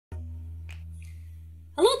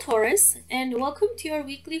Hello, Taurus, and welcome to your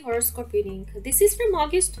weekly horoscope reading. This is from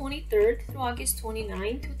August 23rd through August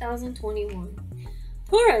 29, 2021.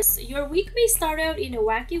 Taurus, your week may start out in a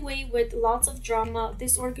wacky way with lots of drama,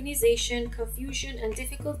 disorganization, confusion, and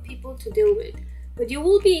difficult people to deal with. But you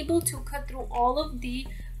will be able to cut through all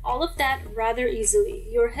of that rather easily.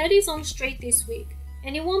 Your head is on straight this week,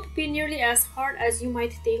 and it won't be nearly as hard as you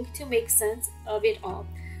might think to make sense of it all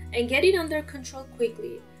and get it under control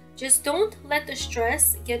quickly. Just don't let the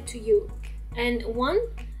stress get to you.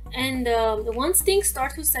 Once things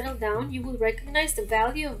start to settle down, you will recognize the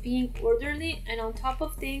value of being orderly and on top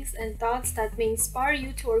of things and thoughts that may inspire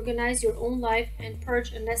you to organize your own life and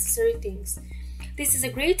purge unnecessary things. This is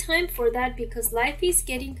a great time for that because life is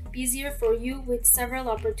getting busier for you with several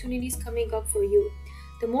opportunities coming up for you.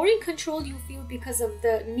 The more in control you feel because of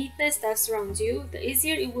the neatness that surrounds you, the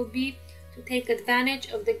easier it will be to take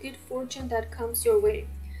advantage of the good fortune that comes your way.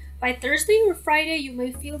 By Thursday or Friday, you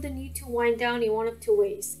may feel the need to wind down in one of two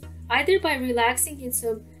ways. Either by relaxing in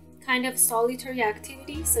some kind of solitary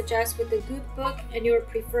activity, such as with a good book and your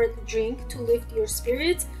preferred drink to lift your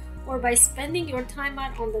spirits, or by spending your time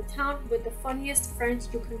out on the town with the funniest friends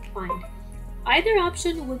you can find. Either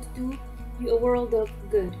option would do you a world of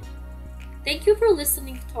good. Thank you for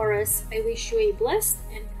listening, Taurus. I wish you a blessed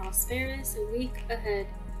and prosperous week ahead.